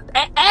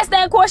 Ask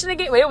that question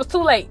again. But it was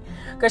too late.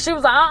 Because she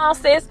was like,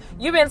 sis,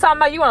 you been talking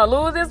about you want to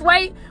lose this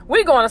weight?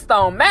 We going to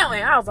Stone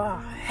Mountain. I was like,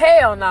 oh,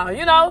 hell no.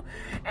 You know?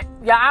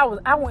 Y'all,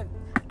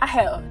 I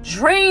had a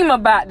dream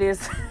about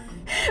this.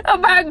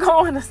 About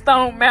going to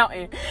Stone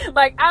Mountain.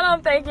 Like, I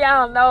don't think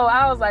y'all know.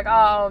 I was like,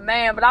 oh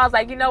man. But I was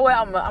like, you know what?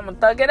 I'm gonna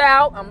thug it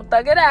out.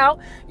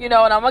 You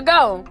know, and I'm gonna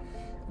go.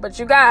 But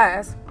you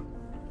guys,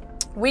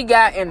 we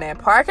got in that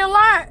parking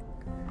lot.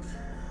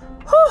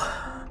 Whew.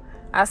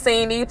 I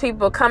seen these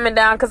people coming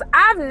down because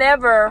I've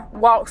never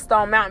walked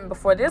Stone Mountain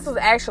before. This was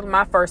actually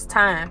my first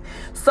time.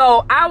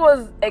 So I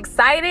was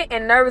excited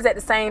and nervous at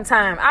the same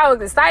time. I was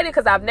excited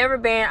because I've never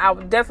been. I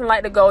would definitely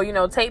like to go, you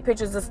know, take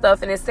pictures and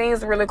stuff. And it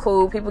seems really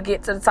cool. People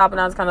get to the top and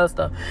all this kind of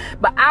stuff.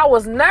 But I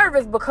was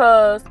nervous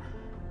because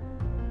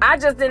I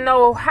just didn't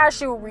know how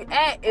she would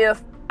react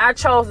if I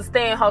chose to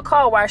stay in her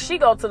car while she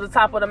go to the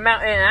top of the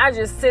mountain and I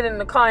just sit in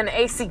the car in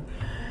the AC.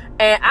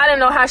 And I didn't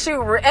know how she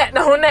would react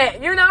on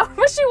that, you know?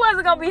 But she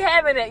wasn't going to be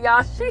having it,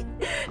 y'all.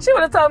 She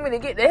would have told me to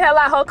get the hell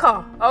out of her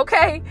car,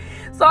 okay?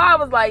 So I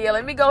was like, yeah,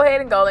 let me go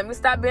ahead and go. Let me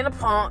stop being a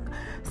punk.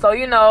 So,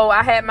 you know,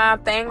 I had my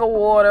thing of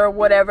water,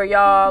 whatever,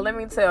 y'all. Let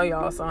me tell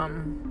y'all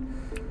something.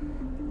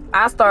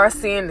 I started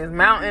seeing this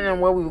mountain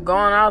and where we were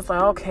going. I was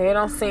like, okay, it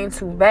don't seem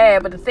too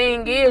bad. But the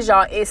thing is,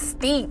 y'all, it's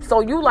steep. So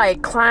you,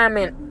 like,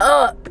 climbing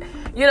up.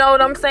 You know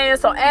what I'm saying?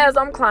 So as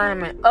I'm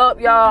climbing up,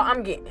 y'all,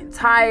 I'm getting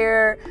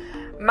tired.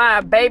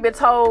 My baby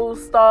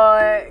toes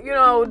start, you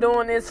know,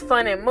 doing this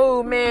funny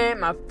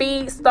movement. My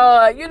feet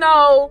start, you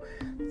know,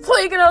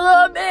 tweaking a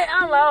little bit.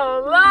 I'm like,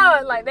 oh,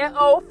 Lord. Like, that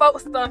old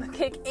folks starting to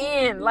kick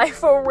in. Like,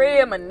 for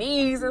real. My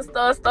knees and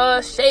stuff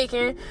start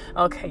shaking.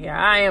 Okay,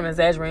 yeah, I am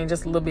exaggerating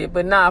just a little bit.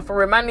 But nah, for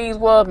real, my knees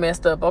was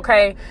messed up,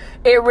 okay?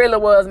 It really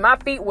was. My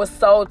feet was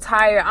so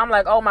tired. I'm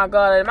like, oh, my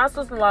God. And my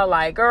sister-in-law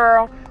like,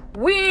 girl,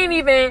 we ain't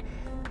even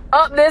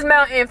up this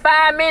mountain in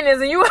 5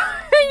 minutes and you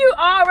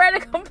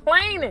already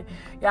complaining.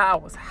 Y'all, I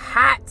was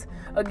hot.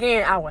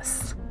 Again, I was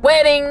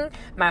sweating.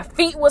 My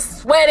feet was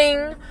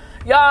sweating.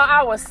 Y'all,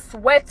 I was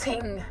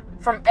sweating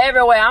from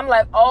everywhere. I'm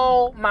like,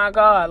 oh my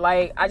God.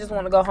 Like, I just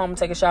want to go home,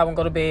 take a shower, and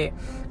go to bed.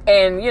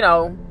 And, you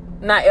know,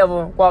 not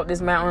ever walk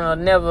this mountain or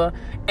never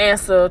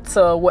answer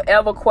to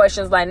whatever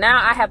questions. Like, now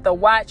I have to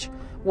watch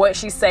what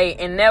she say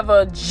and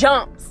never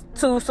jump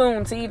too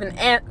soon to even,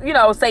 you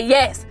know, say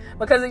yes.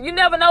 Because you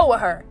never know with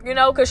her, you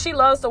know, because she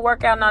loves to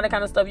work out and all that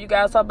kind of stuff. You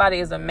guys, her body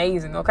is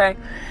amazing, okay?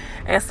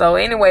 And so,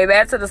 anyway,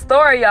 back to the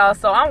story, y'all.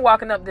 So, I'm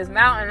walking up this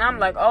mountain, and I'm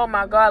like, oh,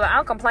 my God. Like,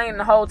 I'm complaining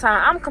the whole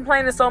time. I'm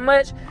complaining so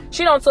much.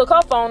 She done took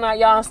her phone out,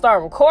 y'all, and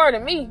started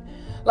recording me.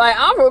 Like,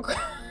 I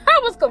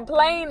was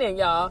complaining,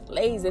 y'all.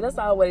 Lazy. That's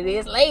all what it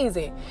is.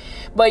 Lazy.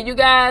 But, you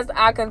guys,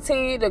 I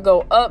continue to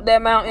go up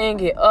that mountain,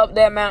 get up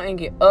that mountain,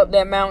 get up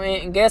that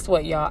mountain. And guess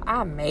what, y'all?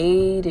 I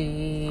made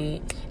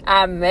it. Y'all.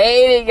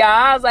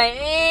 I was like,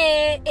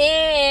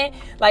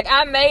 Like,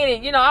 I made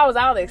it. You know, I was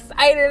all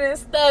excited and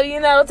stuff, you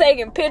know,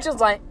 taking pictures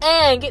like,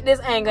 get this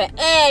angle,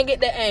 get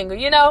that angle,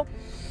 you know.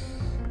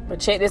 But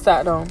check this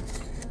out, though.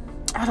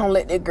 I don't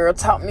let that girl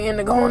talk me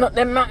into going up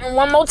that mountain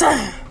one more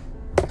time.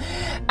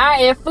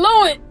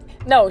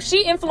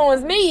 She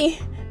influenced me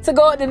to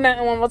go up this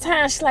mountain one more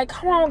time. She's like,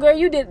 come on, girl,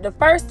 you did it the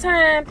first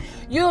time.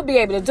 You'll be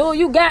able to do it.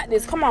 You got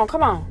this. Come on.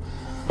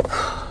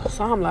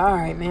 So I'm like, all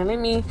right, man, let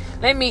me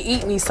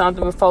eat me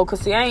something before,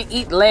 because see, I ain't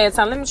eat the last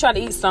time. Let me try to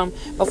eat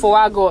something before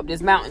I go up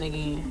this mountain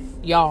again,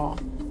 y'all.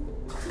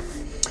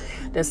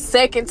 The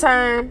second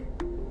time,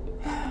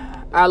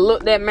 I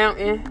looked that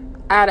mountain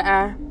eye to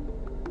eye.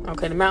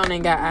 Okay, the mountain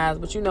ain't got eyes,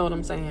 but you know what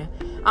I'm saying.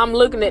 I'm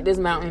looking at this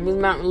mountain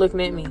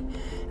looking at me.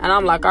 And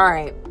I'm like, all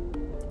right,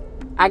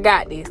 I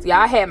got this. Y'all,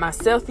 I had my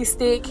selfie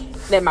stick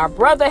that my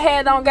brother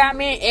had on, got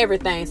me and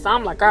everything. So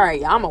I'm like, all right,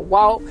 y'all, I'm going to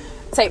walk,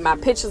 take my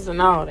pictures and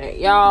all that.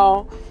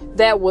 Y'all,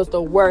 that was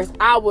the worst.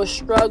 I was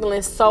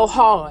struggling so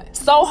hard.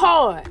 So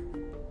hard.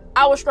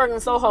 I was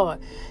struggling so hard.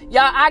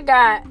 Y'all, I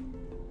got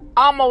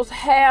almost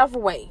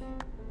halfway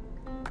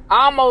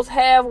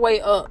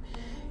up.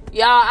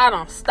 Y'all, I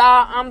don't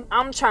stop.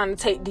 I'm trying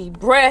to take deep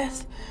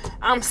breaths.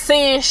 I'm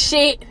seeing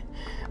shit.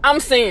 I'm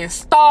seeing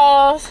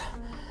stars.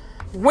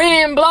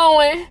 Wind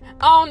blowing.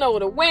 I don't know where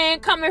the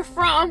wind coming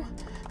from.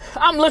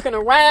 I'm looking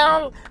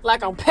around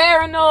like I'm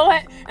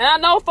paranoid. And I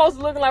know folks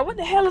are looking like, what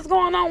the hell is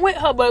going on with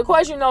her? But of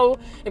course, you know,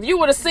 if you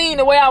would have seen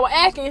the way I was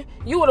acting,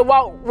 you would have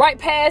walked right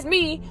past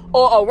me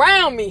or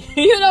around me.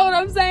 You know what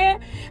I'm saying?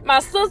 My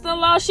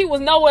sister-in-law, she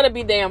was nowhere to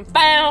be damn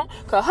found,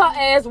 because her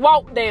ass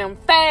walked damn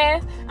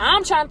fast.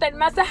 I'm trying to think to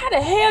myself, how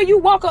the hell you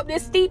walk up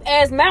this steep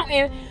ass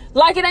mountain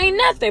like it ain't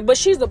nothing? But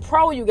she's a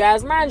pro, you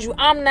guys. Mind you,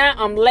 I'm not.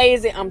 I'm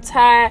lazy. I'm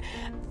tired.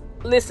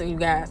 Listen, you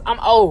guys, I'm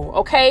old,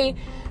 okay?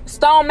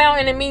 Stone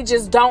Mountain and me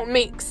just don't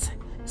mix.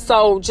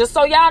 So just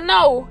so y'all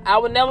know, I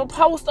would never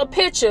post a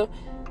picture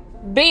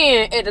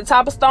being at the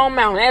top of Stone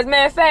Mountain. As a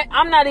matter of fact,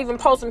 I'm not even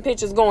posting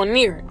pictures going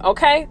near it,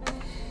 okay?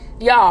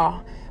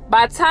 Y'all,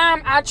 by the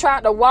time I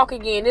tried to walk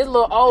again, this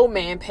little old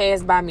man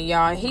passed by me,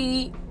 y'all.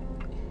 He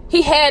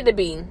had to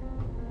be,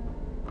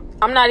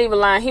 I'm not even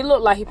lying, he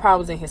looked like he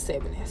probably was in his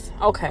 70s.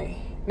 Okay,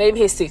 maybe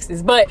his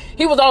 60s, but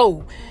he was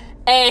old.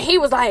 And he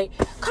was like,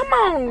 come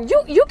on,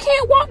 you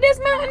can't walk this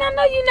mountain. I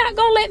know you're not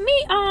gonna let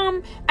me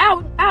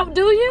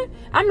outdo you.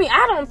 I mean,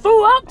 I done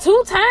threw up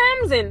 2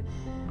 times and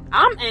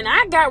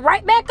I got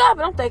right back up.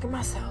 And I'm thinking to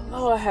myself,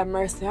 Lord have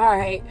mercy. All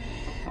right.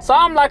 So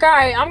I'm like, all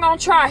right, I'm gonna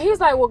try.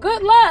 He's like, well,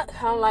 good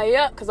luck. I'm like,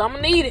 yep, because I'm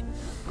gonna need it.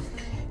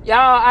 Y'all,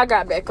 I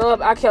got back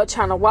up. I kept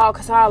trying to walk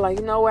because I was like,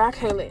 you know what? I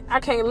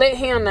can't let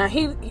him now.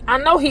 I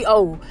know he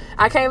old.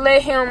 I can't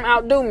let him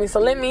outdo me. So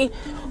let me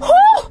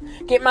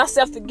get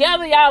myself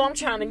together, y'all. I'm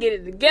trying to get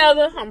it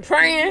together. I'm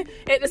praying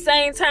at the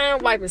same time,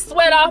 wiping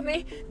sweat off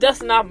me,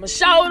 dusting off my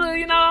shoulder.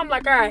 You know, I'm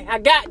like, all right, I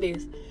got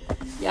this.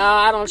 Y'all,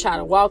 I don't try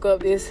to walk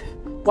up this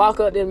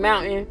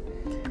mountain.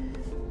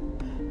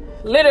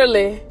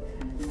 Literally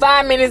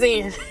 5 minutes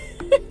in.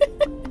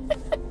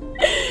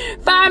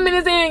 5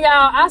 minutes in,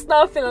 y'all, I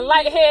started feeling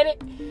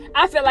lightheaded.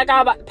 I felt like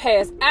I was about to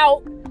pass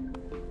out.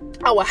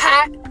 I was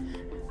hot.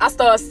 I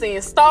started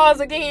seeing stars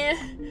again.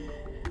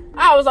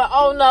 I was like,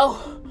 oh no.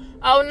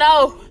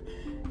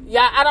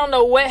 Y'all, I don't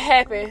know what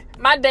happened.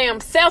 My damn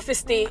selfie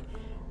stick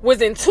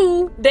was in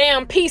 2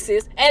 damn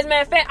pieces. As a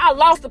matter of fact, I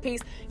lost a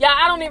piece. Y'all,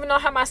 I don't even know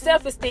how my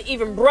selfie stick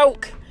even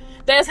broke.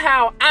 That's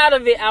how out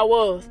of it I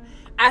was.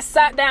 I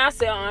sat down. I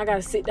said, oh, I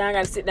gotta sit down.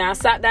 I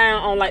sat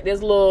down on like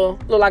this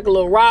look like a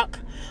little rock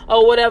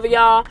or whatever,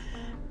 y'all.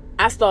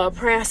 I started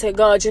praying. I said,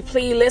 God, just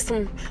please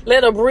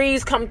let a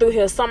breeze come through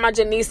here. I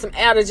just need some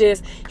air to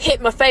just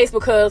hit my face,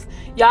 because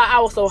y'all, I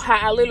was so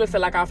hot. I literally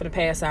felt like I was finna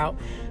pass out.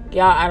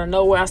 Y'all, out of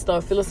nowhere, I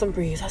started feeling some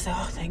breeze. I said,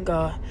 oh, thank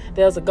God.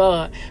 There's a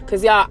God.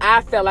 Because, y'all,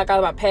 I felt like I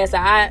was about to pass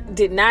out. I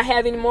did not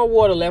have any more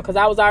water left, because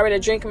I was already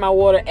drinking my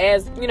water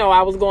as, you know,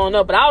 I was going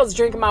up. But I was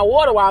drinking my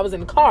water while I was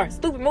in the car.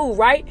 Stupid move,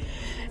 right?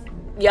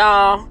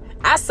 Y'all,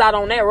 I sat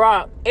on that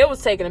rock. It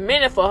was taking a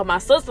minute for my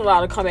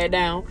sister-in-law to come back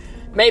down.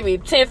 Maybe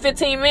 10,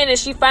 15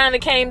 minutes, she finally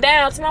came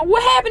down to me.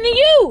 What happened to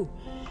you?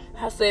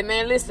 I said,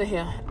 man, listen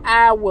here.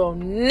 I will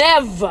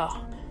never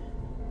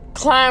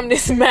climb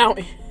this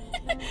mountain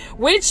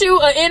with you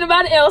or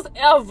anybody else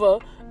ever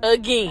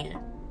again.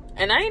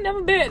 And I ain't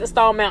never been at the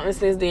Stone Mountain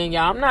since then,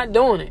 y'all. I'm not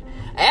doing it.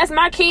 Ask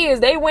my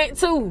kids. They went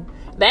too.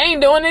 They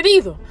ain't doing it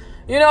either.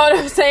 You know what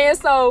I'm saying?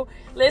 So,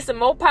 listen,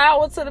 more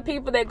power to the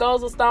people that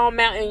goes to Stone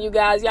Mountain, you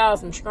guys. Y'all are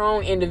some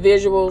strong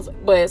individuals.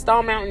 But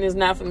Stone Mountain is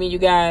not for me, you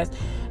guys.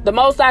 The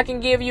most I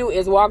can give you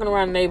is walking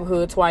around the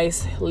neighborhood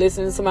twice,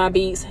 listening to my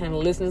beats and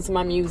listening to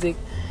my music,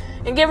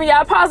 and giving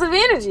y'all positive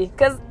energy,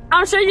 because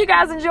I'm sure you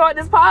guys enjoyed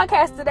this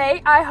podcast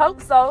today. I hope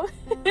so.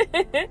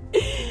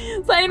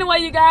 So anyway,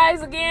 you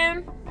guys,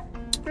 again,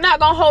 I'm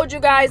not gonna hold you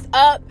guys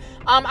up.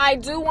 I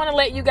do want to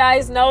let you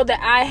guys know that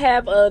I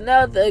have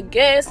another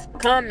guest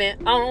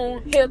coming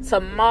on here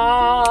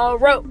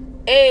tomorrow.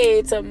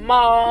 Hey,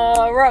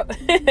 tomorrow.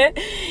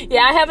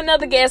 Yeah, I have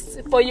another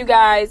guest for you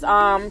guys.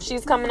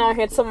 She's coming on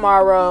here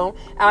tomorrow.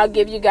 I'll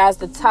give you guys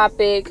the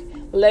topic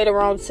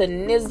later on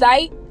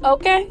tonight,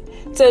 okay?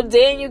 Till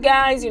then, you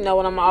guys, you know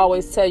what I'm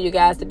always tell you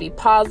guys, to be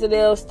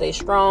positive, stay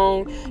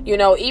strong. You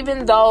know,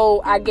 even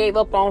though I gave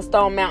up on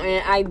Stone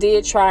Mountain, I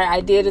did try,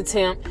 I did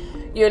attempt,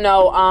 you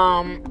know,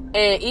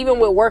 and even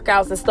with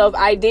workouts and stuff,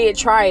 I did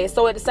try it.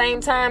 So at the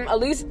same time, at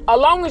least as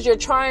long as you're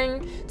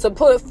trying to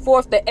put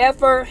forth the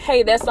effort,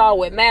 hey, that's all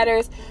what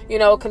matters. You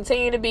know,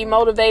 continue to be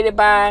motivated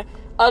by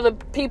other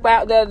people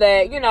out there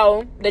that, you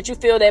know, that you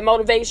feel that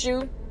motivates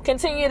you.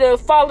 Continue to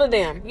follow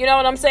them. You know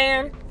what I'm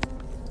saying?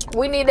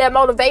 We need that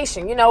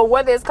motivation, you know,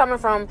 whether it's coming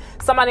from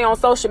somebody on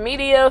social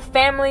media,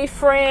 family,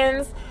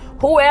 friends,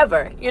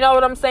 whoever, you know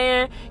what I'm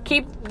saying?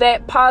 Keep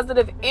that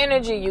positive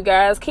energy, you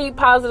guys. Keep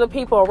positive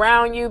people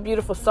around you,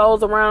 beautiful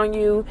souls around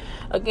you.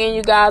 Again,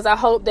 you guys, I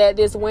hope that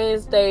this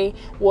Wednesday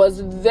was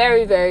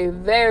very, very,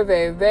 very,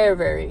 very, very,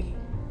 very,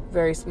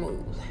 very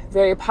smooth,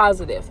 very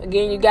positive.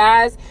 Again, you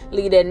guys,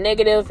 leave that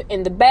negative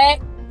in the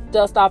back.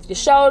 Dust off your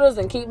shoulders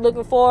and keep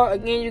looking forward.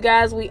 Again, you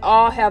guys, we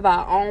all have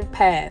our own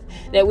path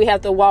that we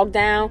have to walk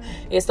down.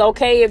 It's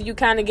okay if you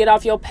kind of get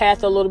off your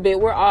path a little bit.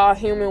 We're all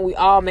human. We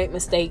all make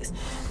mistakes.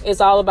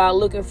 It's all about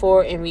looking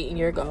forward and meeting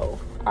your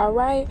goal. All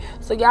right.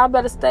 So y'all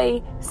better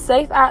stay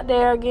safe out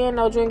there. Again,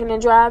 no drinking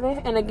and driving.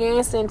 And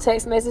again, send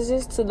text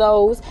messages to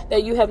those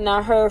that you have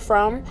not heard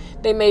from.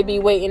 They may be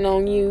waiting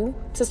on you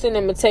to send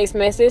them a text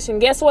message. And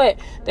guess what?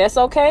 That's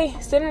okay.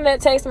 Send them that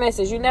text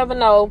message. You never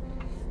know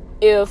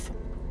if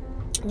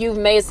you've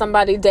made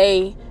somebody's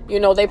day. You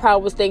know, they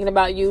probably was thinking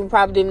about you,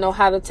 probably didn't know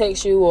how to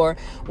text you or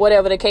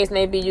whatever the case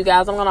may be, you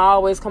guys. I'm going to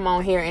always come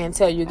on here and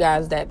tell you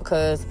guys that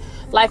because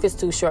life is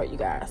too short, you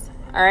guys.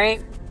 All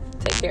right?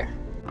 Take care.